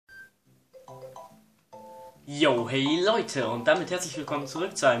Yo, hey Leute und damit herzlich willkommen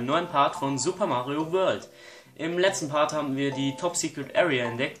zurück zu einem neuen Part von Super Mario World. Im letzten Part haben wir die Top Secret Area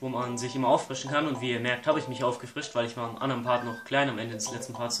entdeckt, wo man sich immer auffrischen kann, und wie ihr merkt, habe ich mich aufgefrischt, weil ich war im anderen Part noch klein am Ende des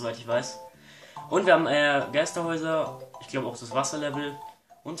letzten Parts, soweit ich weiß. Und wir haben Geisterhäuser, ich glaube auch das Wasserlevel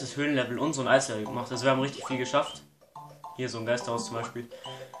und das Höhlenlevel und so ein Eislevel gemacht, also wir haben richtig viel geschafft. Hier so ein Geisterhaus zum Beispiel.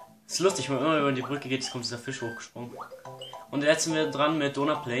 Ist lustig, wenn man immer über die Brücke geht, kommt dieser Fisch hochgesprungen. Und jetzt sind wir dran mit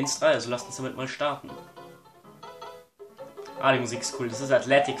Donut Plains 3, also lasst uns damit mal starten. Ah, die Musik ist cool. Das ist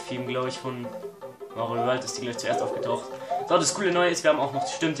Athletic-Theme, glaube ich, von Mario World, ist die gleich zuerst aufgetaucht. So, das coole Neue ist, wir haben auch noch,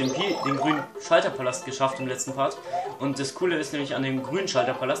 stimmt, den grünen Schalterpalast geschafft im letzten Part. Und das coole ist nämlich an dem grünen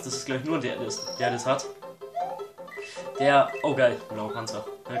Schalterpalast, das ist gleich nur der das hat. Oh geil, blauer Panzer.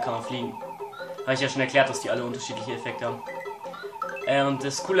 Da kann man fliegen. Habe ich ja schon erklärt, dass die alle unterschiedliche Effekte haben. Und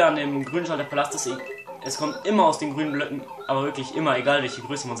das Coole an dem grünen Schalterpalast ist, es kommt immer aus den grünen Blöcken, aber wirklich immer, egal welche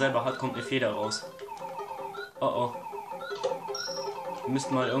Größe man selber hat, kommt eine Feder raus. Oh oh. Wir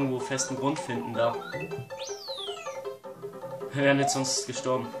müssten mal irgendwo festen Grund finden da. Wir wären jetzt sonst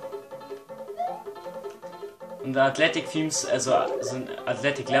gestorben. Und Athletic Themes, also sind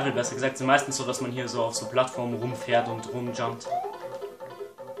Athletic Level besser gesagt, sind meistens so, dass man hier so auf so Plattformen rumfährt und rumjumpt.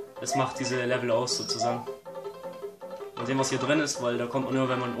 Das macht diese Level aus sozusagen. Mal sehen, was hier drin ist, weil da kommt man nur,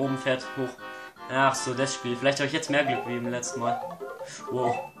 wenn man oben fährt, hoch. Ach so, das Spiel. Vielleicht habe ich jetzt mehr Glück wie im letzten Mal.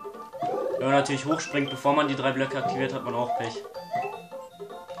 Wow. Wenn man natürlich hochspringt, bevor man die 3 Blöcke aktiviert, hat man auch Pech.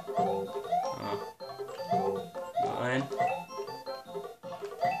 Nein.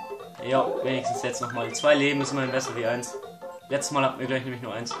 Ja, wenigstens jetzt nochmal. 2 Leben ist immerhin besser wie 1. Letztes Mal hatten wir gleich nämlich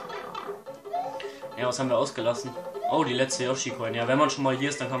nur 1. Ja, was haben wir ausgelassen? Oh, die letzte Yoshi-Coin. Ja, wenn man schon mal hier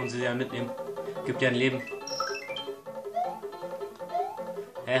ist, dann kann man sie ja mitnehmen. Gibt ja ein Leben.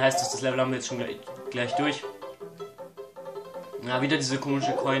 Heißt das Level haben wir jetzt schon gleich durch. Ja, wieder diese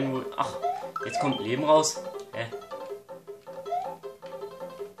komische Coin, wo... Ach, jetzt kommt Leben raus.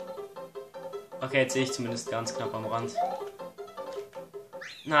 Okay, jetzt sehe ich zumindest ganz knapp am Rand.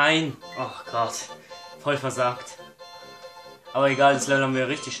 Nein! Ach Gott. Voll versagt. Aber egal, das Level haben wir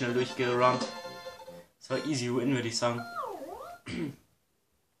richtig schnell durchgerannt. Das war easy win, würde ich sagen.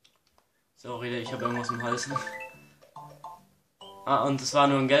 Sorry, ich habe irgendwas im Hals. Ah, und es war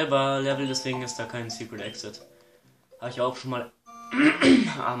nur ein gelber Level, deswegen ist da kein Secret Exit. Habe ich auch schon mal...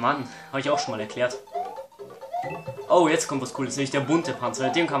 ah Mann, habe ich auch schon mal erklärt. Oh, jetzt kommt was Cooles, nämlich der bunte Panzer.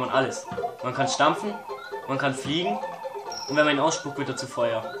 Mit dem kann man alles. Man kann stampfen, man kann fliegen und wenn man ihn ausspuckt, wird er zu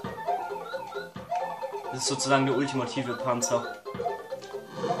Feuer. Das ist sozusagen der ultimative Panzer.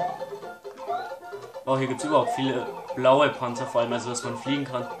 Oh, hier gibt es überhaupt viele blaue Panzer, vor allem, also dass man fliegen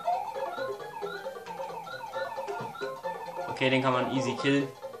kann. Okay, den kann man easy killen.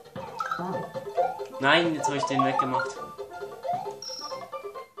 Nein, jetzt habe ich den weggemacht.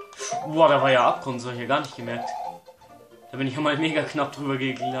 Boah, da war ja Abgrund, das habe ich ja gar nicht gemerkt. Da bin ich ja mal mega knapp drüber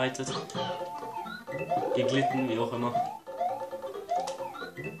gegleitet. Geglitten, wie auch immer.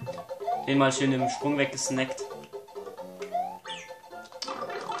 Den mal schön im Sprung weggesnackt.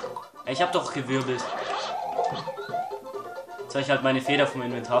 Ich habe doch gewirbelt. Jetzt habe ich halt meine Feder vom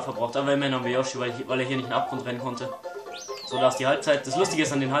Inventar verbraucht. Aber immerhin haben wir Yoshi, weil er hier nicht in den Abgrund rennen konnte. So, da ist die Halbzeit. Das Lustige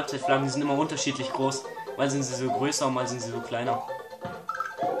ist an den Halbzeitflaggen, die sind immer unterschiedlich groß. Mal sind sie so größer, mal sind sie so kleiner.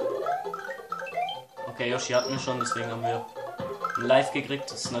 Okay, Yoshi hatten wir schon, deswegen haben wir ein Live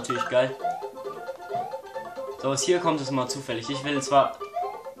gekriegt. Das ist natürlich geil. So, was hier kommt, ist immer zufällig. Ich will zwar...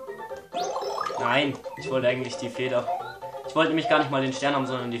 Nein, ich wollte eigentlich die Feder. Ich wollte nämlich gar nicht mal den Stern haben,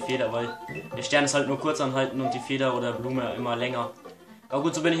 sondern die Feder, weil der Stern ist halt nur kurz anhalten und die Feder oder Blume immer länger. Aber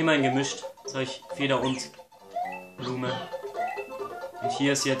gut, so bin ich immerhin gemischt. Jetzt habe ich Feder und Blume. Und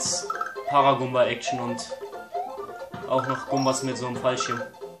hier ist jetzt Paragumba-Action und auch noch Gumbas mit so einem Fallschirm.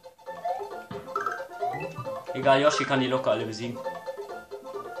 Egal, Yoshi kann die locker alle besiegen.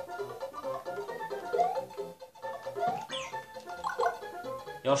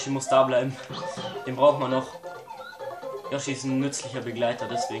 Yoshi muss da bleiben. Den braucht man noch. Yoshi ist ein nützlicher Begleiter,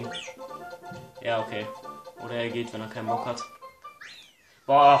 deswegen. Ja, okay. Oder er geht, wenn er keinen Bock hat.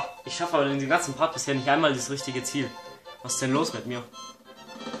 Boah, ich schaffe aber den ganzen Part bisher nicht einmal das richtige Ziel. Was ist denn los mit mir?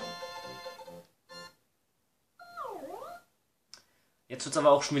 Jetzt wird es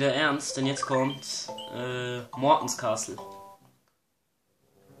aber auch schon wieder ernst, denn jetzt kommt Mortons Castle.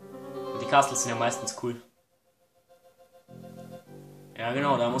 Und die Castles sind ja meistens cool. Ja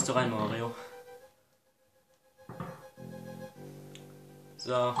genau, da musst du rein, Mario.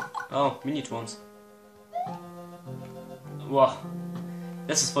 So. Oh, Minitrons. Boah.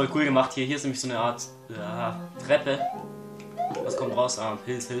 Das ist voll cool gemacht hier. Hier ist nämlich so eine Art Treppe. Was kommt raus? Ah,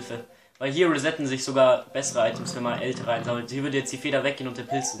 Hilfe. Weil hier resetten sich sogar bessere Items, wenn man ältere einsammelt. Hier würde jetzt die Feder weggehen und der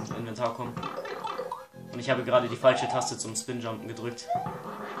Pilz ins Inventar kommen. Und ich habe gerade die falsche Taste zum Spinjumpen gedrückt.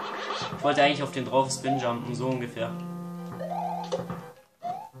 Ich wollte eigentlich auf den drauf Spinjumpen, so ungefähr.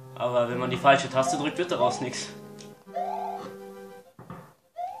 Aber wenn man die falsche Taste drückt, wird daraus nichts.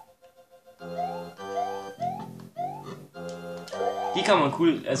 Die kann man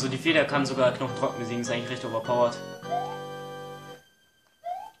cool, also die Feder kann sogar knochentrocken besiegen, ist eigentlich recht overpowered.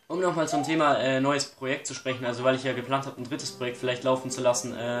 Um nochmal zum Thema neues Projekt zu sprechen, also weil ich ja geplant habe, ein drittes Projekt vielleicht laufen zu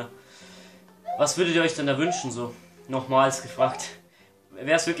lassen, was würdet ihr euch denn da wünschen, so? Nochmals gefragt.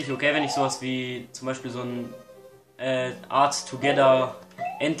 Wäre es wirklich okay, wenn ich sowas wie zum Beispiel so ein Art Together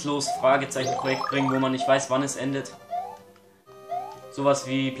endlos Fragezeichen Projekt bringe, wo man nicht weiß, wann es endet? Sowas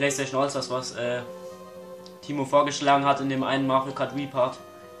wie PlayStation All-Stars, was Timo vorgeschlagen hat in dem einen Mario Kart Wii Part.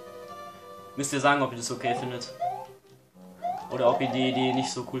 Müsst ihr sagen, ob ihr das okay findet. Oder ob ihr die Idee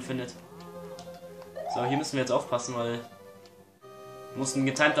nicht so cool findet. So, hier müssen wir jetzt aufpassen, weil muss ein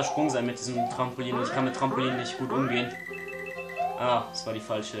getimter Sprung sein mit diesem Trampolin und ich kann mit Trampolin nicht gut umgehen. Ah, das war die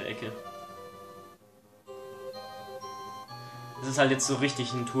falsche Ecke. Das ist halt jetzt so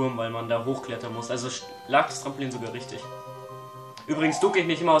richtig ein Turm, weil man da hochklettern muss. Also lag das Trampolin sogar richtig. Übrigens ducke ich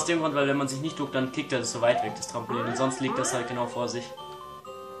mich immer aus dem Grund, weil wenn man sich nicht duckt, dann kickt er das so weit weg, das Trampolin. Und sonst liegt das halt genau vor sich.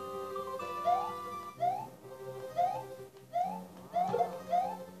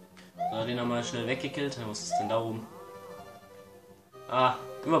 So, den haben wir schnell weggekillt. Was ist denn da oben? Ah,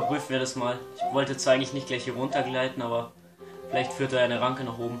 überprüfen wir das mal. Ich wollte zwar eigentlich nicht gleich hier runtergleiten, aber vielleicht führt da eine Ranke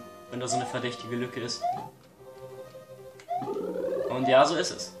nach oben, wenn da so eine verdächtige Lücke ist. Und ja, so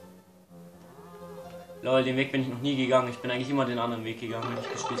ist es. Lol, den Weg bin ich noch nie gegangen. Ich bin eigentlich immer den anderen Weg gegangen, wenn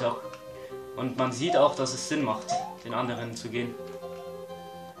ich gespielt habe. Und man sieht auch, dass es Sinn macht, den anderen zu gehen.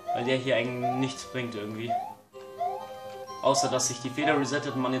 Weil der hier eigentlich nichts bringt irgendwie. Außer, dass sich die Feder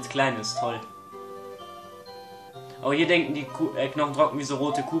resettet und man jetzt klein ist. Toll. Aber hier denken die Knochen trocken wie so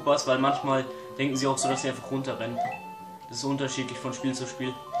rote Koopas, weil manchmal denken sie auch so, dass sie einfach runterrennen. Das ist unterschiedlich von Spiel zu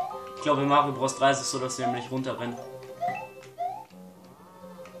Spiel. Ich glaube, in Mario Bros. 3 ist es so, dass sie nämlich runterrennen.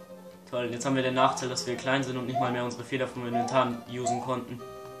 Toll, jetzt haben wir den Nachteil, dass wir klein sind und nicht mal mehr unsere Feder vom Inventar usen konnten.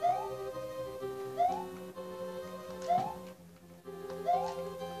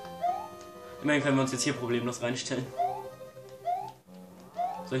 Immerhin können wir uns jetzt hier problemlos reinstellen.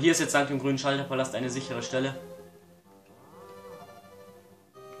 So, hier ist jetzt dank dem grünen Schalterpalast eine sichere Stelle.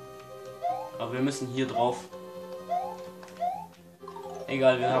 Aber wir müssen hier drauf.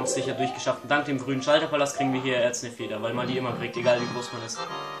 Egal, wir haben es sicher durchgeschafft. Und dank dem grünen Schalterpalast kriegen wir hier jetzt eine Feder, weil man die immer kriegt, egal wie groß man ist.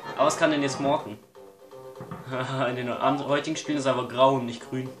 Aber was kann denn jetzt Morton? In den heutigen Spielen ist er aber grau und nicht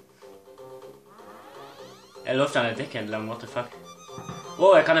grün. Er läuft an der Decke entlang, what the fuck.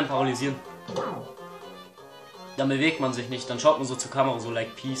 Oh, er kann ihn paralysieren. Dann bewegt man sich nicht, dann schaut man so zur Kamera, so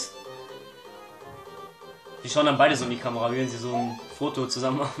like peace. Die schauen dann beide so in die Kamera, wie wenn sie so ein Foto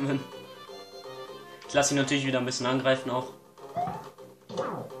zusammen machen würden. Ich lasse ihn natürlich wieder ein bisschen angreifen auch.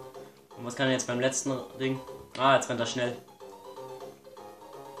 Und was kann er jetzt beim letzten Ding? Ah, jetzt rennt er schnell.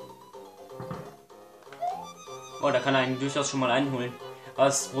 Oh, da kann er ihn durchaus schon mal einholen. Aber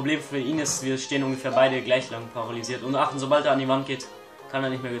das Problem für ihn ist, wir stehen ungefähr beide gleich lang paralysiert. Und achten, sobald er an die Wand geht, kann er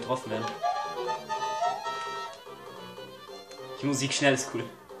nicht mehr getroffen werden. Die Musik schnell ist cool.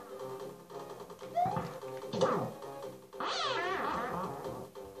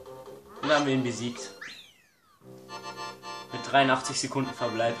 Und dann haben wir ihn besiegt. Mit 83 Sekunden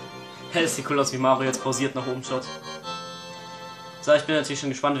Verbleib. Das sieht cool aus, wie Mario jetzt pausiert nach oben schaut. So, ich bin natürlich schon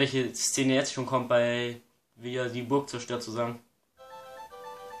gespannt, welche Szene jetzt schon kommt, bei wie er die Burg zerstört, zu sagen.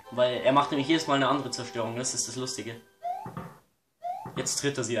 Weil er macht nämlich jedes Mal eine andere Zerstörung, das ist das Lustige. Jetzt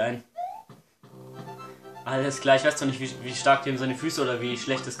tritt er sie ein. Alles klar, ich weiß zwar nicht, wie stark dem seine Füße oder wie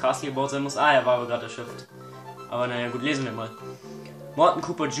schlecht das Castle gebaut sein muss. Ah, er war aber gerade erschöpft. Aber naja, gut, lesen wir mal. Morton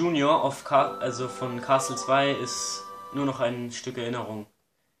Cooper Jr. also von Castle 2 ist nur noch ein Stück Erinnerung.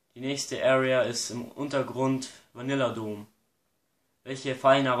 Die nächste Area ist im Untergrund Vanilla Dome. Welche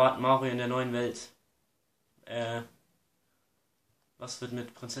Fallen erwarten Mario in der neuen Welt? Was wird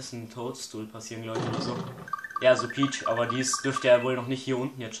mit Prinzessin Toadstool passieren, glaube ich, oder so? Ja, so Peach, aber dies dürfte ja wohl noch nicht hier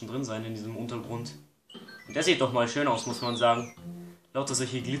unten jetzt schon drin sein, in diesem Untergrund. Und der sieht doch mal schön aus, muss man sagen. Lauter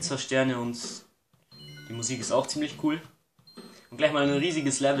solche Glitzersterne und die Musik ist auch ziemlich cool. Und gleich mal ein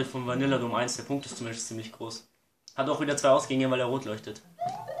riesiges Level von Vanilla Dome 1, der Punkt ist zumindest ziemlich groß. Hat auch wieder 2 Ausgänge, weil er rot leuchtet.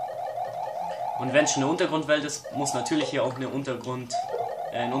 Und wenn es schon eine Untergrundwelt ist, muss natürlich hier auch ein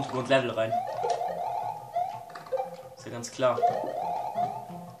Untergrundlevel rein. Ist ja ganz klar.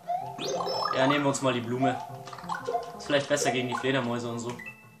 Ja, nehmen wir uns mal die Blume. Ist vielleicht besser gegen die Fledermäuse und so.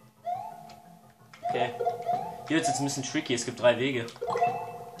 Okay. Hier wird es jetzt ein bisschen tricky, es gibt 3 Wege.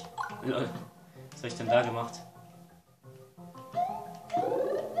 Lol. Was habe ich denn da gemacht?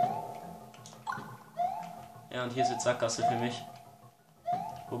 Ja, und hier ist jetzt Sackgasse für mich.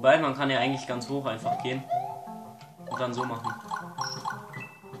 Wobei, man kann ja eigentlich ganz hoch einfach gehen. Und dann so machen.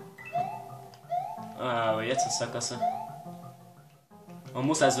 Aber jetzt ist Sackgasse. Man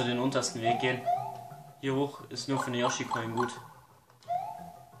muss also den untersten Weg gehen. Hier hoch ist nur für eine Yoshi-Coin gut.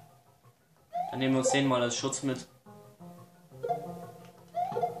 Dann nehmen wir uns den mal als Schutz mit.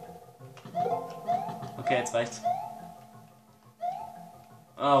 Okay, jetzt reicht's.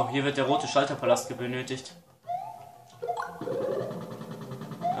 Oh, hier wird der rote Schalterpalast benötigt.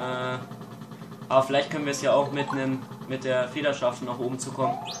 Aber vielleicht können wir es ja auch mit der Feder schaffen, nach oben zu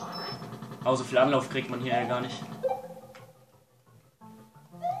kommen. Aber so viel Anlauf kriegt man hier ja gar nicht.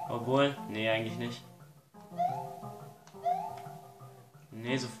 Obwohl, nee, eigentlich nicht.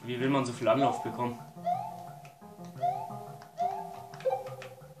 Nee, wie will man so viel Anlauf bekommen?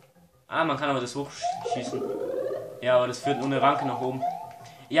 Ah, man kann aber das hochschießen. Ja, aber das führt nur eine Ranke nach oben.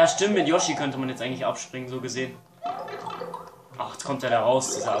 Ja, stimmt, mit Yoshi könnte man jetzt eigentlich abspringen, so gesehen. Ach, jetzt kommt er da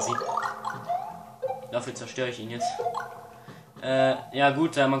raus, dieser Asi. Dafür zerstöre ich ihn jetzt. Ja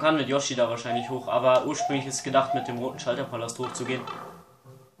gut, man kann mit Yoshi da wahrscheinlich hoch, aber ursprünglich ist gedacht, mit dem roten Schalterpalast hochzugehen.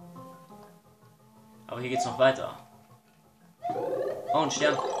 Aber hier geht's noch weiter. Oh, ein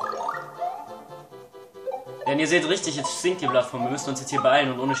Stern. Denn ihr seht richtig, jetzt sinkt die Plattform. Wir müssen uns jetzt hier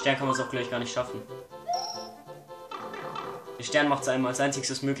beeilen und ohne Stern kann man es auch gleich gar nicht schaffen. Der Stern macht es einem als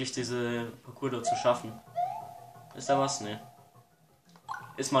einziges möglich, diese Parcours dort zu schaffen. Ist da was? Ne.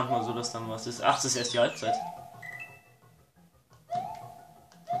 Ist manchmal so, dass dann was ist. Ach, das ist erst die Halbzeit.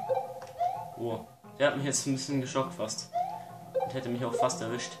 Oh, der hat mich jetzt ein bisschen geschockt fast. Und hätte mich auch fast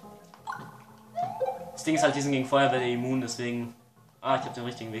erwischt. Das Ding ist halt, die sind gegen Feuerwelle immun, deswegen... Ah, ich habe den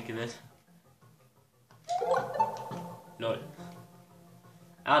richtigen Weg gewählt. Lol.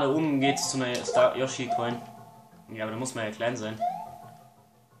 Ah, da oben geht's zu einer Star Yoshi Coin. Ja, aber da muss man ja klein sein.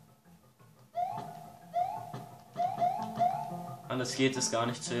 Anders geht es gar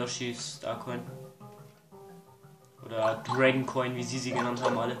nicht zur Yoshi Star Coin. Oder Dragon Coin, wie sie genannt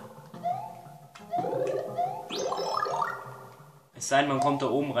haben alle. Es sei denn, man kommt da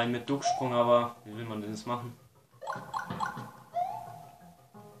oben rein mit Ducksprung, aber wie will man denn das machen?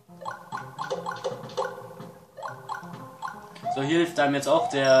 So, hier hilft einem jetzt auch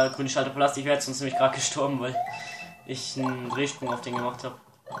der grüne Schalterpalast. Ich werde sonst nämlich gerade gestorben, weil ich einen Drehsprung auf den gemacht habe.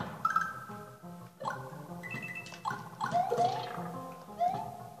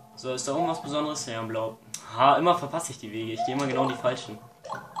 So, ist da oben was Besonderes? Ja, blau. Ha, immer verpasse ich die Wege. Ich gehe immer genau die falschen.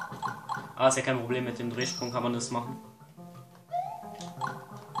 Ah, ist ja kein Problem, mit dem Drehsprung kann man das machen.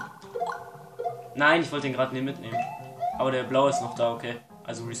 Nein, ich wollte den gerade nicht mitnehmen. Aber der blaue ist noch da, okay.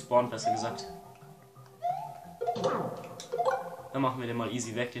 Also respawn, besser gesagt. Dann machen wir den mal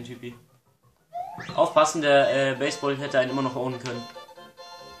easy weg, den Typi. Aufpassen, der Baseball hätte einen immer noch ownen können.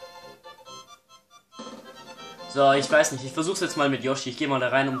 So, ich weiß nicht, ich versuche es jetzt mal mit Yoshi. Ich gehe mal da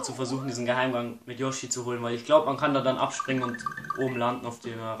rein, um zu versuchen, diesen Geheimgang mit Yoshi zu holen, weil ich glaube, man kann da dann abspringen und oben landen auf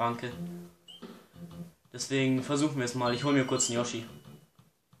der Ranke. Deswegen versuchen wir es mal. Ich hole mir kurz einen Yoshi.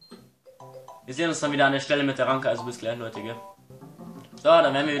 Wir sehen uns dann wieder an der Stelle mit der Ranke, also bis gleich, Leute, gell? So,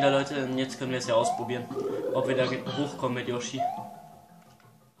 dann wären wir wieder, Leute, und jetzt können wir es ja ausprobieren, ob wir da hochkommen mit Yoshi.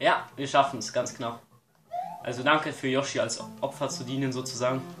 Ja, wir schaffen es, ganz knapp. Also danke für Yoshi als Opfer zu dienen,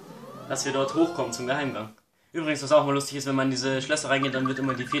 sozusagen, dass wir dort hochkommen zum Geheimgang. Übrigens, was auch mal lustig ist, wenn man in diese Schlösser reingeht, dann wird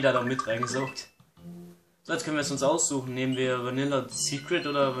immer die Feder da mit reingesaugt. So, jetzt können wir es uns aussuchen. Nehmen wir Vanilla Secret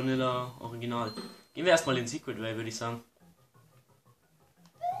oder Vanilla Original? Gehen wir erstmal den Secret Way, würde ich sagen.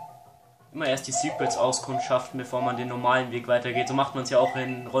 Immer erst die Secrets auskundschaften, bevor man den normalen Weg weitergeht. So macht man es ja auch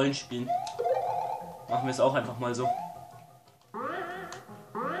in Rollenspielen. Machen wir es auch einfach mal so.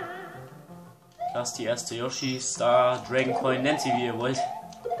 Das ist die erste Yoshi Star Dragon Coin. Nennt sie wie ihr wollt.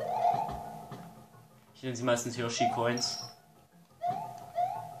 Ich nenne sie meistens Yoshi Coins.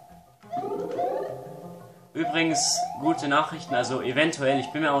 Übrigens, gute Nachrichten, also eventuell,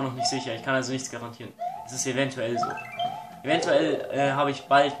 ich bin mir auch noch nicht sicher, ich kann also nichts garantieren. Es ist eventuell so. Eventuell habe ich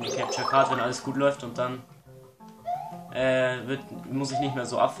bald eine Capture Card, wenn alles gut läuft, und dann muss ich nicht mehr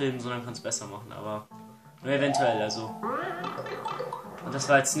so abfilmen, sondern kann es besser machen, aber nur eventuell, also. Und das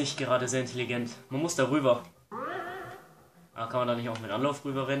war jetzt nicht gerade sehr intelligent. Man muss da rüber. Ah, kann man da nicht auch mit Anlauf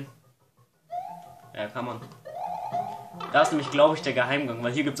rüber rennen? Ja, kann man. Da ist nämlich, glaube ich, der Geheimgang,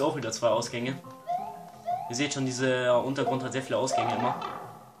 weil hier gibt es auch wieder 2 Ausgänge. Ihr seht schon, dieser Untergrund hat sehr viele Ausgänge immer.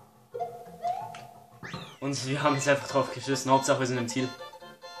 Und wir haben jetzt einfach drauf geschissen. Hauptsache wir sind im Ziel.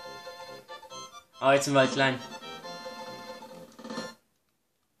 Aber jetzt sind wir halt klein.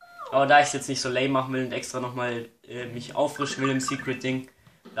 Aber da ich es jetzt nicht so lame machen will und extra nochmal mich auffrischen will im Secret-Ding,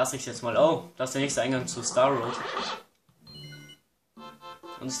 lasse ich es jetzt mal. Oh, das ist der nächste Eingang zu Star Road.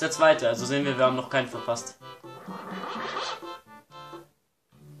 Und das ist der zweite, also sehen wir, wir haben noch keinen verpasst.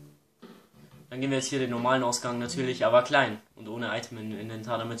 Dann gehen wir jetzt hier den normalen Ausgang natürlich, aber klein und ohne Item im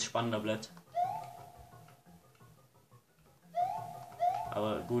Inventar, damit es spannender bleibt.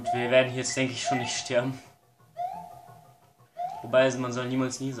 Aber gut, wir werden jetzt, denke ich, schon nicht sterben. Wobei, also man soll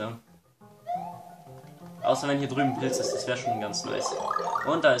niemals nie sagen. Außer wenn hier drüben ein Pilz ist, das wäre schon ganz nice.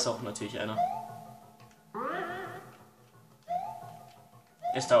 Und da ist auch natürlich einer.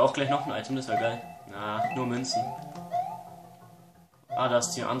 Ist da auch gleich noch ein Item, das wäre geil. Na, nur Münzen. Ah, da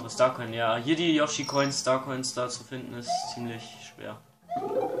ist die andere Starcoin. Ja, hier die Yoshi-Coins, Starcoins da zu finden, ist ziemlich schwer.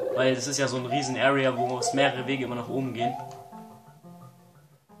 Weil das ist ja so ein riesen Area, wo es mehrere Wege immer nach oben gehen.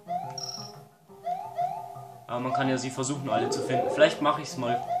 Aber man kann ja sie versuchen, alle zu finden. Vielleicht mache ich es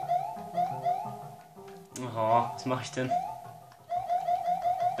mal. Oh, was mache ich denn?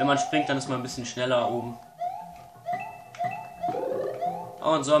 Wenn man springt, dann ist man ein bisschen schneller oben.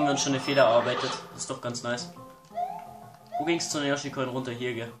 Oh, und so haben wir uns schon eine Feder erarbeitet. Das ist doch ganz nice. Wo ging es zu einer Yoshi-Coin runter?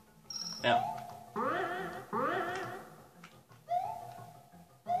 Hier, gell? Ja.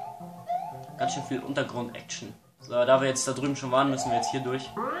 Ganz schön viel Untergrund-Action. So, da wir jetzt da drüben schon waren, müssen wir jetzt hier durch.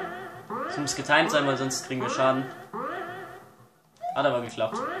 Das muss getimed sein, weil sonst kriegen wir Schaden. Hat aber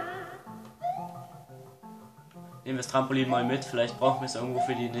geklappt. Nehmen wir das Trampolin mal mit. Vielleicht brauchen wir es irgendwo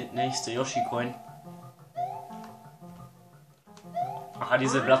für die nächste Yoshi-Coin. Aha,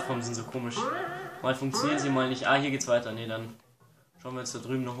 diese Plattformen sind so komisch. Mal funktionieren sie, mal nicht. Ah, hier geht's weiter. Ne, dann schauen wir uns da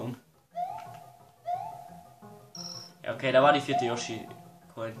drüben noch um. Ja, okay, da war die 4.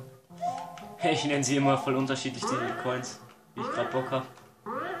 Yoshi-Coin. Ich nenne sie immer voll unterschiedlich, die Coins, wie ich gerade Bock habe.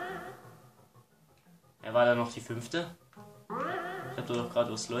 Ja, war da noch die 5.? Ich habe doch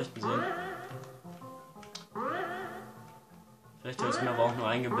gerade was leuchten sehen. Vielleicht habe ich es mir aber auch nur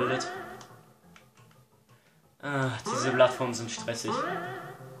eingebildet. Ah, diese Plattformen sind stressig.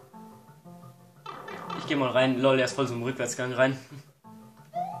 Ich gehe mal rein. Lol, er ist voll so im Rückwärtsgang rein.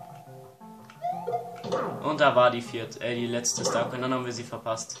 Und da war die die letzte Starcoin. Dann haben wir sie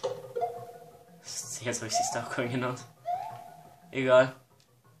verpasst. Jetzt habe ich sie Starcoin genannt. Egal.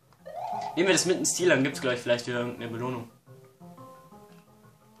 Nehmen wir das mit ins Stil, dann gibt es gleich vielleicht wieder irgendeine Belohnung.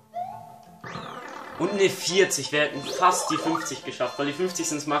 Und eine 40. Wir hätten fast die 50 geschafft, weil die 50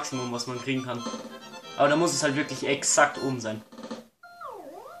 sind das Maximum, was man kriegen kann. Aber da muss es halt wirklich exakt oben sein.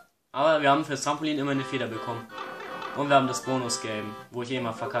 Aber wir haben fürs Trampolin immer eine Feder bekommen. Und wir haben das Bonus-Game, wo ich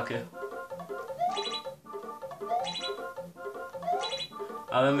immer verkacke.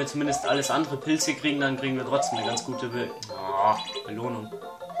 Aber wenn wir zumindest alles andere Pilze kriegen, dann kriegen wir trotzdem eine ganz gute Belohnung.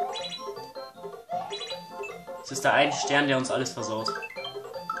 Es ist der eine Stern, der uns alles versaut.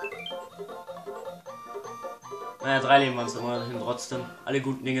 Naja, 3 Leben waren es immerhin trotzdem. Alle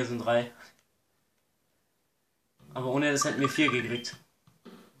guten Dinge sind 3. Aber ohne das hätten wir 4 gekriegt.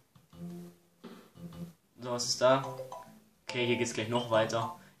 So, was ist da? Okay, hier geht's gleich noch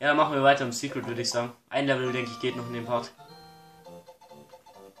weiter. Ja, dann machen wir weiter im Secret, würde ich sagen. Ein Level, denke ich, geht noch in dem Part.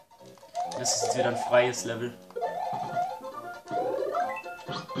 Das ist jetzt wieder ein freies Level.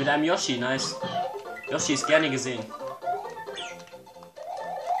 Mit einem Yoshi, nice. Yoshi ist gerne gesehen.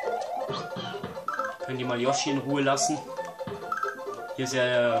 Können die mal Yoshi in Ruhe lassen? Hier ist ja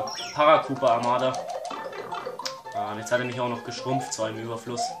der Paracupa Armada. Ah, jetzt hat er mich auch noch geschrumpft, zwar im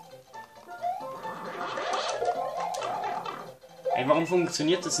Überfluss. Ey, warum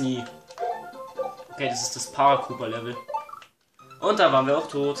funktioniert das nie? Okay, das ist das Paracupa Level. Und da waren wir auch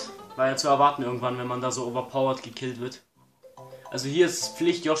tot. War ja zu erwarten irgendwann, wenn man da so overpowered gekillt wird. Also hier ist es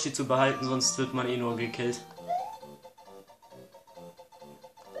Pflicht, Yoshi zu behalten, sonst wird man eh nur gekillt.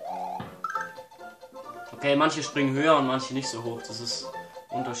 Okay, manche springen höher und manche nicht so hoch. Das ist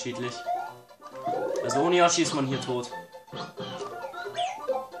unterschiedlich. Also ohne Yoshi ist man hier tot.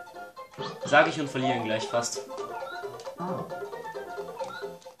 Sag ich und verlieren gleich fast.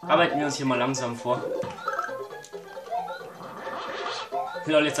 Arbeiten wir uns hier mal langsam vor.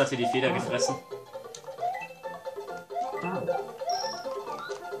 Lol, jetzt hat er die Feder gefressen.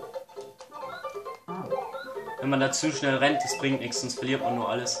 Wenn man da zu schnell rennt, das bringt nichts, sonst verliert man nur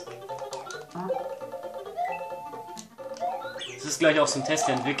alles. Das ist gleich auch so ein Test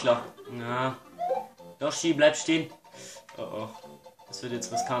der Entwickler. Ja. Yoshi, bleib stehen. Oh oh. Das wird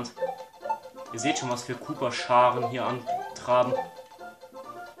jetzt riskant. Ihr seht schon, was für Koopa-Scharen hier antraben.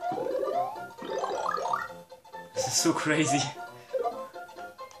 Das ist so crazy.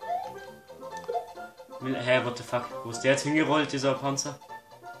 Hä, what the fuck? Wo ist der jetzt hingerollt, dieser Panzer?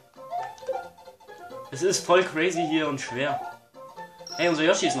 Es ist voll crazy hier und schwer. Hey, unser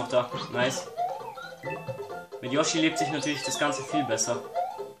Yoshi ist noch da. Nice. Mit Yoshi lebt sich natürlich das Ganze viel besser.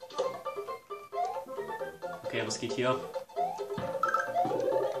 Okay, was geht hier ab?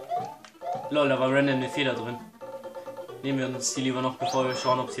 Lol, da war random eine Feder drin. Nehmen wir uns die lieber noch, bevor wir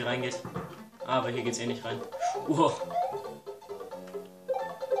schauen, ob sie reingeht. Aber hier geht's eh nicht rein.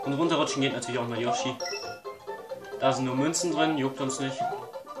 Und runterrutschen geht natürlich auch mal Yoshi. Da sind nur Münzen drin, juckt uns nicht.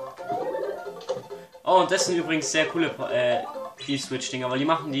 Oh, und das sind übrigens sehr coole Key-Switch-Dinger, weil die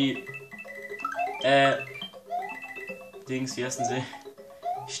machen die Dings, wie heißen sie?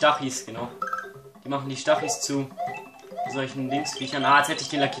 Stachis, genau. Die machen die Stachis zu solchen Dingsviechern. Ah, jetzt hätte ich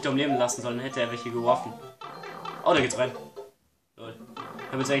den Lakito am Leben lassen sollen, dann hätte er welche geworfen. Oh, da geht's rein. Lol. Ich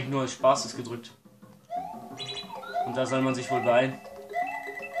habe jetzt eigentlich nur als Spaß das gedrückt. Und da soll man sich wohl beeilen.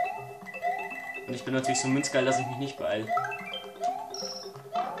 Und ich bin natürlich so münzgeil, dass ich mich nicht beeile.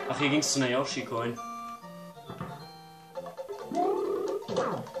 Ach, hier ging es zu einer Yoshi-Coin.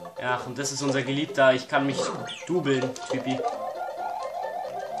 Ja, und das ist unser Geliebter. Ich kann mich dubeln, Typi.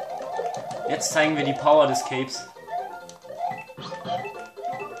 Jetzt zeigen wir die Power des Capes.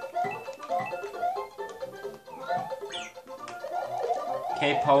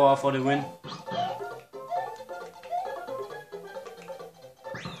 Cape Power for the win.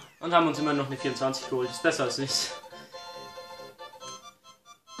 Und haben uns immer noch eine 24 geholt. Ist besser als nichts.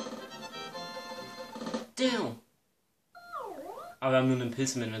 Aber wir haben nur einen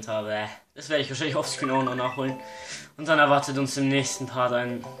Pilz im Inventar. Das werde ich wahrscheinlich offscreen auch noch nachholen. Und dann erwartet uns im nächsten Part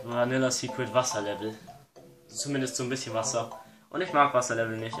ein Vanilla Secret Wasserlevel. Zumindest so ein bisschen Wasser. Und ich mag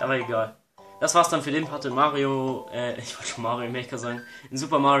Wasserlevel nicht, aber egal. Das war's dann für den Part in Mario, ich wollte schon Mario Maker sagen, in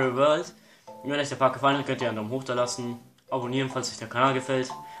Super Mario World. Wenn euch der Part gefallen hat, könnt ihr einen Daumen hoch da lassen. Abonnieren, falls euch der Kanal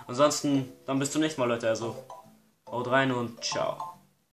gefällt. Ansonsten, dann bis zum nächsten Mal, Leute. Also, haut rein und ciao.